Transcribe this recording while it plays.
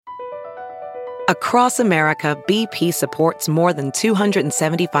Across America, BP supports more than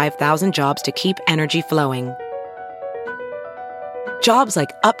 275,000 jobs to keep energy flowing. Jobs like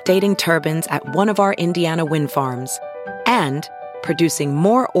updating turbines at one of our Indiana wind farms and producing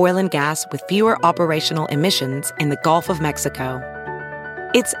more oil and gas with fewer operational emissions in the Gulf of Mexico.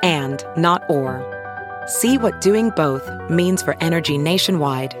 It's and, not or. See what doing both means for energy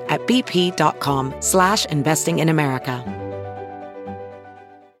nationwide at bp.com/investing in America.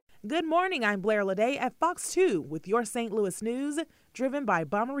 Good morning, I'm Blair Lede at Fox 2 with your St. Louis news, driven by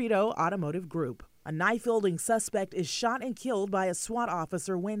Bomarito Automotive Group. A knife-wielding suspect is shot and killed by a SWAT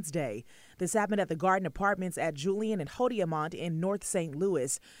officer Wednesday. This happened at the Garden Apartments at Julian and Hodiamont in North St.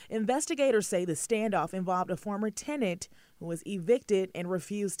 Louis. Investigators say the standoff involved a former tenant who was evicted and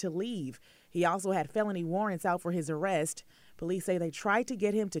refused to leave. He also had felony warrants out for his arrest. Police say they tried to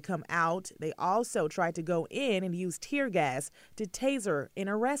get him to come out. They also tried to go in and use tear gas to taser and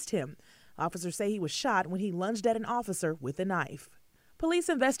arrest him. Officers say he was shot when he lunged at an officer with a knife. Police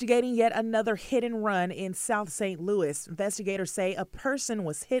investigating yet another hit and run in South St. Louis. Investigators say a person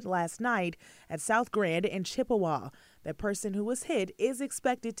was hit last night at South Grand and Chippewa. That person who was hit is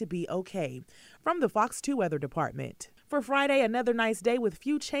expected to be okay. From the Fox 2 Weather Department. For Friday, another nice day with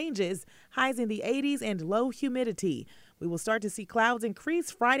few changes, highs in the 80s and low humidity. We will start to see clouds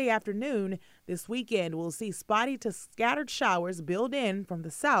increase Friday afternoon. This weekend, we'll see spotty to scattered showers build in from the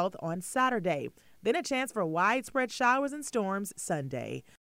south on Saturday. Then a chance for widespread showers and storms Sunday.